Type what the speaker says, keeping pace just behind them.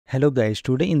Hello guys,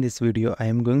 today in this video I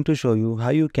am going to show you how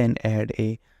you can add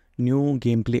a new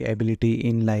gameplay ability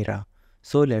in Lyra.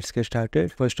 So let's get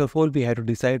started. First of all, we have to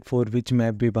decide for which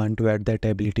map we want to add that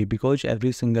ability, because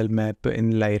every single map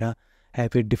in Lyra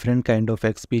have a different kind of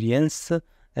experience.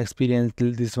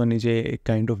 This one is a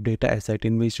kind of data asset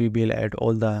in which we will add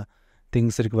all the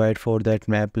things required for that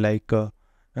map, like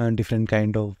different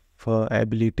kind of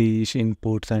abilities,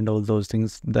 inputs and all those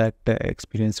things that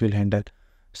experience will handle.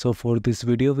 So for this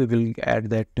video, we will add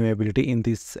that new ability in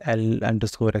this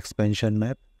L_expansion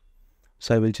map.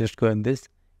 So I will just go on this.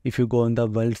 If you go on the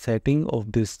world setting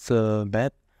of this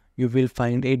map, you will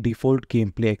find a default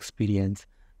gameplay experience.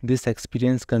 This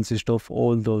experience consists of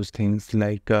all those things,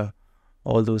 like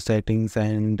all those settings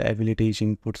and abilities,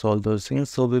 inputs, all those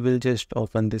things. So we will just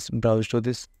open this, browse to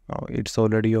this. It's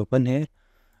already open here.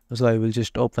 So I will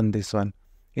just open this one.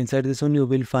 Inside this one, you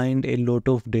will find a lot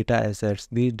of data assets.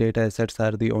 These data assets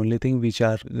are the only thing which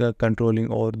are controlling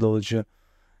all those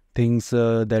things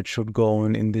that should go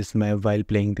on in this map while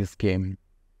playing this game.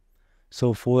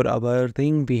 So for our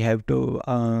thing, we have to,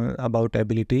 about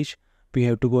abilities, we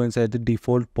have to go inside the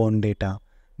default pawn data.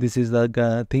 This is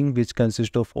the thing which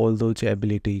consists of all those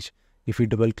abilities. If you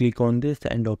double click on this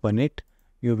and open it,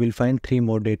 you will find 3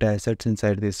 more data assets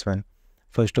inside this one.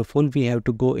 First of all, we have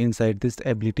to go inside this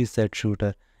ability set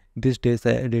shooter. This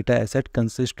data asset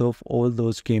consists of all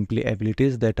those gameplay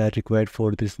abilities that are required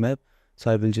for this map. So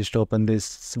I will just open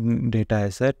this data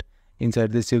asset.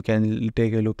 Inside this, you can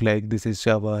take a look, like this is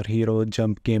our hero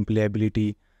jump gameplay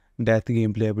ability, death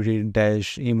gameplay ability,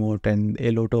 dash, emote, and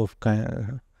a lot of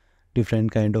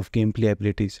different kind of gameplay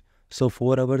abilities. So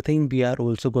for our thing, we are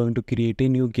also going to create a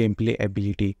new gameplay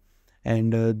ability.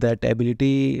 And that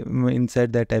ability,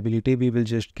 inside that ability, we will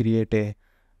just create a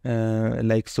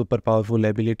like super powerful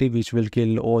ability which will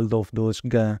kill all of those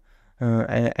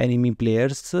enemy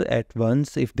players at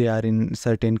once if they are in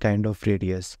certain kind of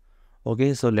radius.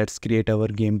 Okay, so let's create our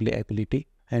gameplay ability.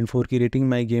 And for creating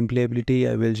my gameplay ability,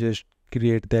 I will just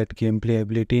create that gameplay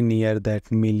ability near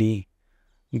that melee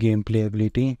gameplay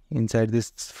ability. Inside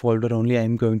this folder only I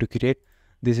am going to create.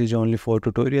 This is only for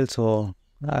tutorial, so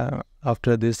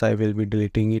after this I will be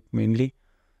deleting it mainly.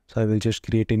 So I will just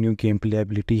create a new gameplay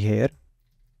ability here,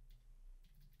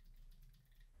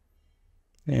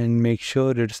 and make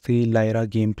sure it's the Lyra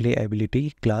gameplay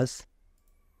ability class,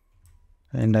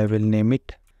 and I will name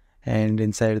it. And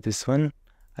inside this one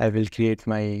I will create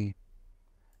my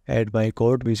add my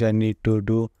code which I need to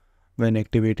do when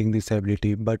activating this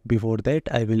ability. But before that,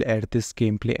 I will add this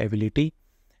gameplay ability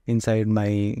inside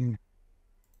my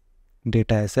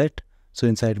data asset. So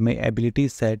inside my ability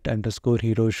set underscore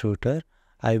hero shooter,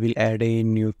 I will add a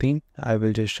new thing. I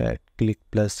will just click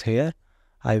plus here.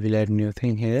 I will add new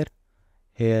thing here.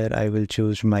 Here I will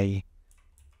choose my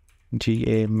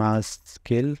GA mass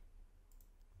skill.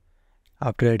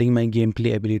 After adding my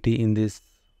gameplay ability in this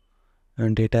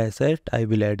data asset, I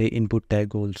will add a input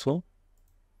tag also.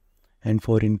 And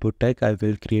for input tag, I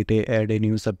will add a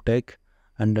new subtag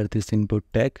under this input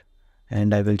tag,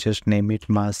 and I will just name it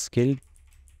mass skill.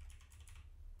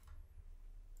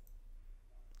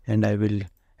 And I will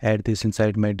add this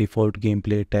inside my default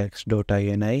gameplay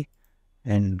text.ini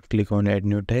and click on add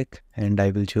new tag, and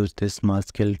I will choose this mass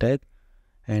skill tag,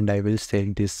 and I will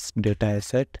save this data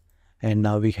asset. And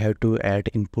now we have to add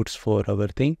inputs for our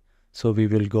thing. So we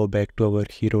will go back to our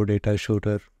hero data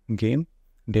shooter game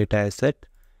data asset.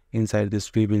 Inside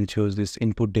this we will choose this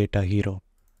input data hero.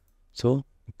 So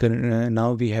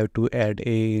now we have to add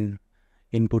a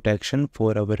input action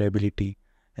for our ability,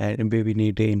 and we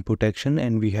need a input action,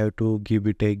 and we have to give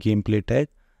it a gameplay tag.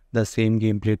 The same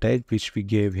gameplay tag which we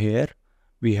gave here,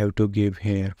 we have to give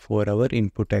here for our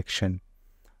input action.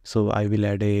 So I will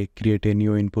create a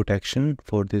new input action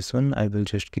for this one. I will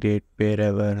just create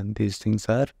wherever these things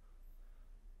are.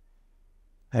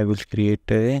 I will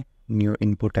create a new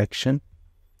input action.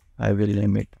 I will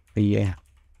name it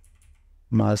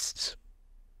mass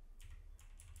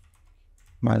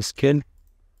skill.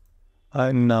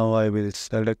 And now I will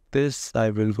select this.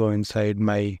 I will go inside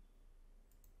my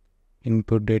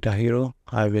input data hero.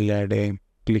 I will add a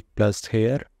click plus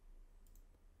here.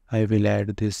 I will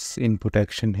add this input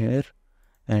action here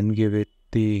and give it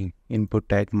the input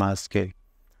tag mass skill.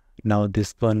 Now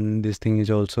this thing is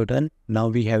also done. Now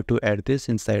we have to add this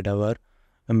inside our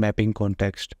mapping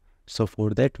context. So for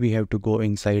that we have to go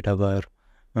inside our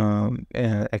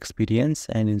experience,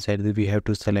 and inside we have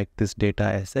to select this data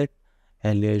asset,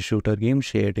 alias shooter game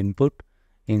shared input.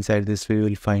 Inside this we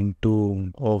will find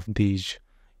 2 of these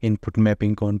input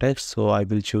mapping contexts. So I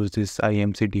will choose this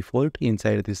IMC default.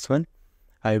 Inside this one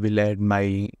I will add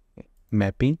my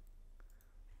mapping.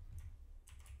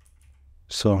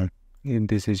 So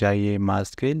this is IA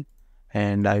mask skill,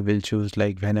 and I will choose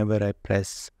like whenever I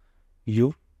press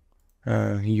U,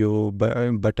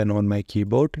 button on my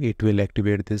keyboard, it will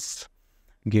activate this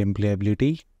gameplay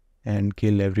ability and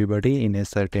kill everybody in a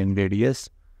certain radius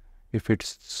if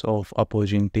it's of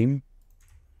opposing team.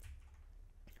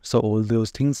 So all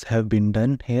those things have been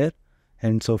done here,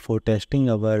 and so for testing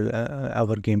our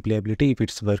gameplay ability, if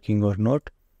it's working or not,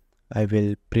 I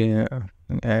will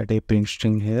add a print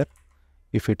string here.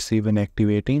 If it's even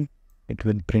activating, it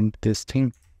will print this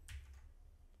thing.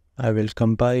 I will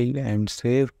compile and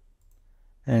save,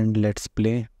 and let's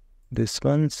play this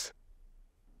once.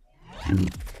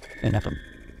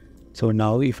 So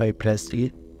now if I press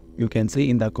it, you can see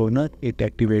in the corner it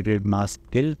activated mask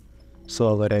skill.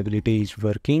 So our ability is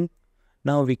working.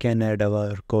 Now we can add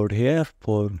our code here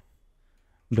for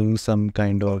doing some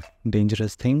kind of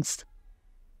dangerous things.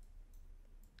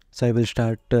 So I will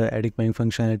start adding my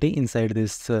functionality inside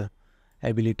this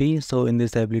ability. So in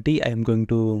this ability I am going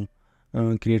to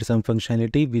create some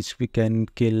functionality which we can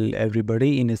kill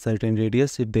everybody in a certain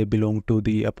radius if they belong to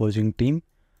the opposing team.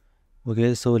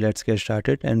 Okay, so let's get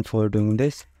started. And for doing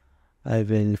this, I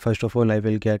will first of all I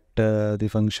will get the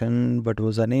function, what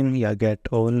was the name? Yeah, get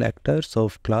all actors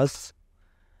of class,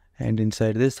 and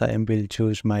inside this I will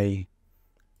choose my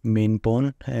main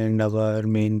pawn, and our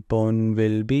main pawn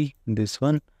will be this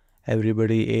one.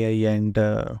 Everybody AI and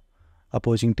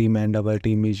opposing team and our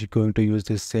team is going to use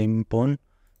this same pawn,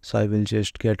 so I will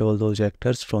just get all those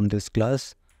actors from this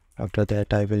class. After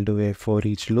that I will do a for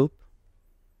each loop,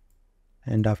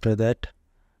 and after that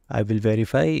I will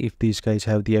verify if these guys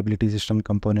have the ability system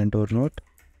component or not.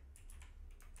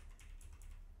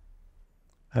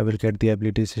 I will get the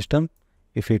ability system.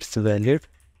 If it's valid,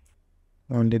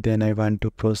 only then I want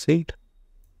to proceed.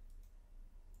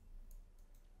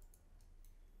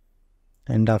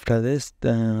 And after this,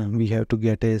 we have to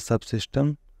get a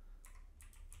subsystem,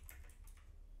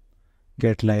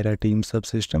 get Lyra team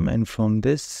subsystem, and from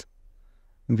this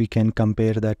we can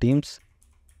compare the teams.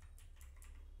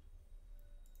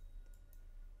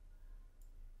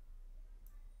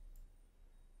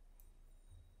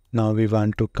 Now we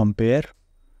want to compare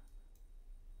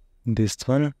this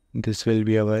one. This will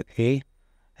be our A,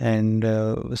 and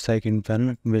second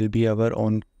one will be our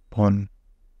own pawn.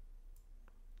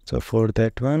 So for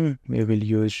that one we will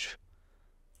use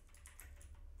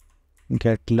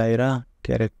get Lyra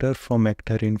character from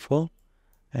actor info,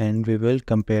 and we will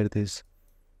compare this.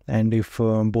 And if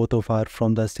both of are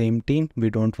from the same team, we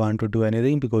don't want to do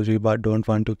anything because we don't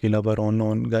want to kill our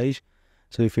own guys.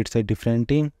 So if it's a different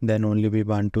team, then only we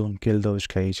want to kill those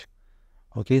guys.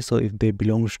 Okay, so if they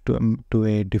belongs to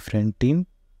a different team,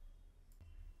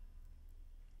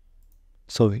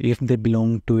 so if they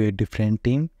belong to a different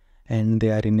team and they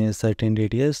are in a certain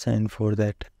radius, and for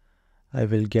that I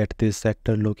will get this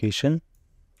sector location.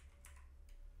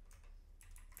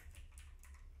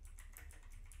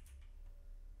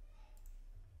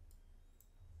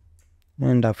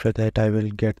 And after that I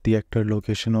will get the actor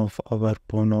location of our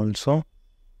pawn also.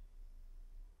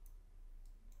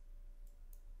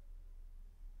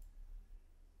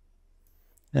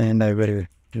 And I will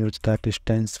use the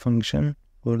distance function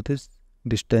for this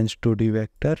distance 2D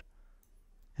vector,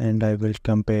 and I will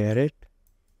compare it.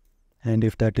 And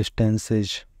if the distance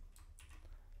is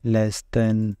less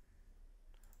than,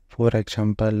 for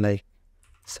example, like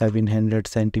 700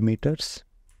 centimeters,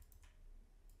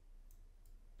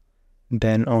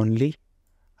 then only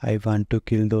I want to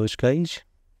kill those guys.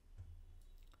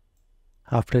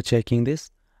 After checking this,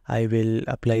 I will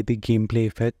apply the gameplay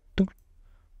effect,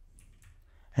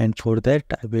 and for that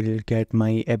I will get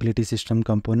my ability system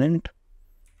component.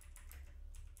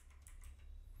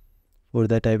 For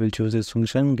that I will choose this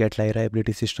function get Lyra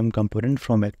ability system component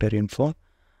from actor info.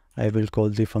 I will call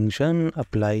the function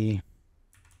apply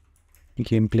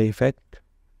gameplay effect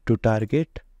to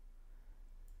target,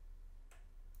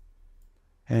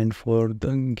 and for the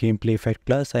gameplay effect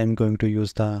class I am going to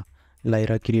use the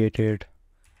Lyra created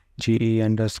GE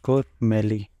underscore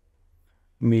melee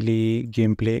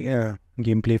gameplay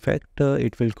effect.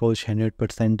 It will cause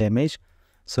 100% damage,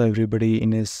 so everybody in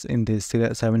this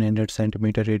 700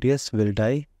 centimeter radius will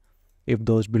die if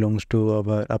those belongs to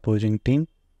our opposing team.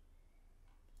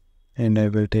 And I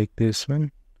will take this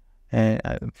one, and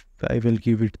I will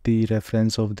give it the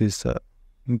reference of this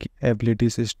ability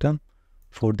system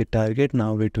for the target.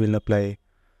 Now it will apply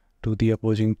to the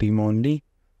opposing team only.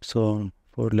 So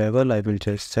for level I will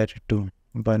just set it to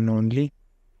 1 only.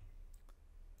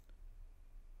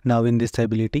 Now in this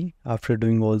ability, after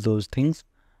doing all those things,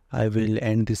 I will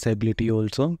end this ability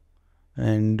also,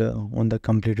 and on the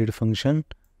completed function,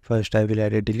 first I will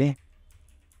add a delay.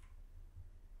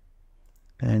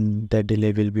 and that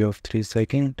delay will be of 3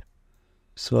 seconds.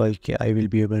 So I will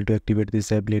be able to activate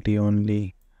this ability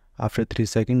only after 3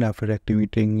 seconds after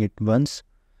activating it once.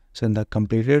 So in the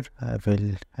completed, I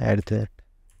will add that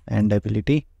end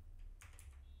ability.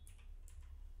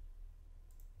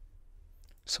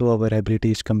 So our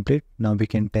ability is complete. Now we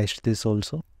can test this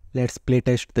also. Let's play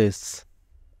test this.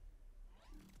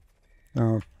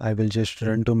 I will just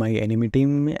run to my enemy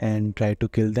team and try to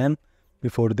kill them.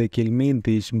 Before they kill me,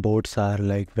 these bots are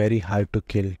like very hard to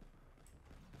kill.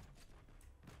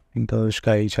 Those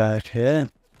guys are here.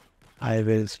 I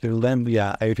will kill them.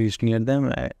 Yeah, I reached near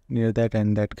them, near that,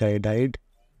 and that guy died.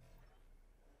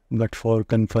 But for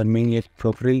confirming it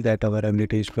properly that our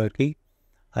ability is working,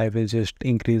 I will just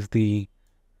increase the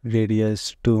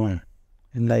radius to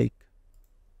like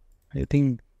I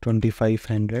think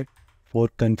 2500 for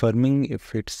confirming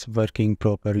if it's working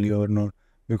properly or not,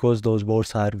 because those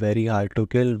bots are very hard to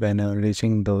kill. When I'm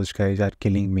reaching, those guys are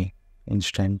killing me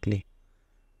instantly.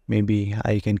 Maybe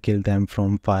I can kill them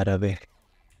from far away.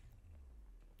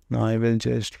 Now I will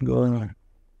just go.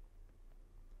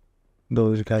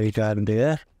 Those guys are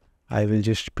there. I will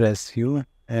just press U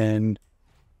and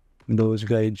those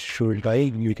guys should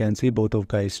die. You can see both of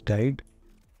guys died.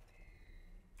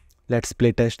 Let's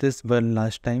play test this one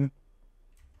last time.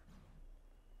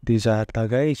 These are the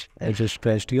guys. I just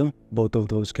pressed U. Both of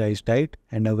those guys died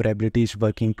and our ability is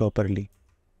working properly.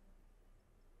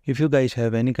 If you guys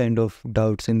have any kind of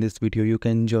doubts in this video, you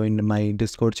can join my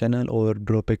Discord channel or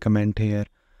drop a comment here.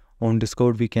 On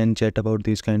Discord, we can chat about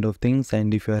these kind of things,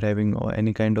 and if you are having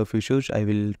any kind of issues, I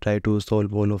will try to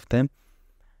solve all of them.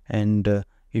 And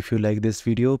if you like this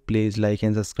video, please like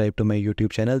and subscribe to my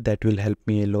YouTube channel. That will help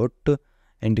me a lot.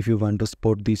 And if you want to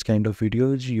support these kind of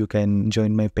videos, you can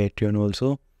join my Patreon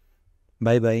also.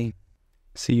 Bye bye.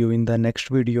 See you in the next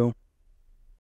video.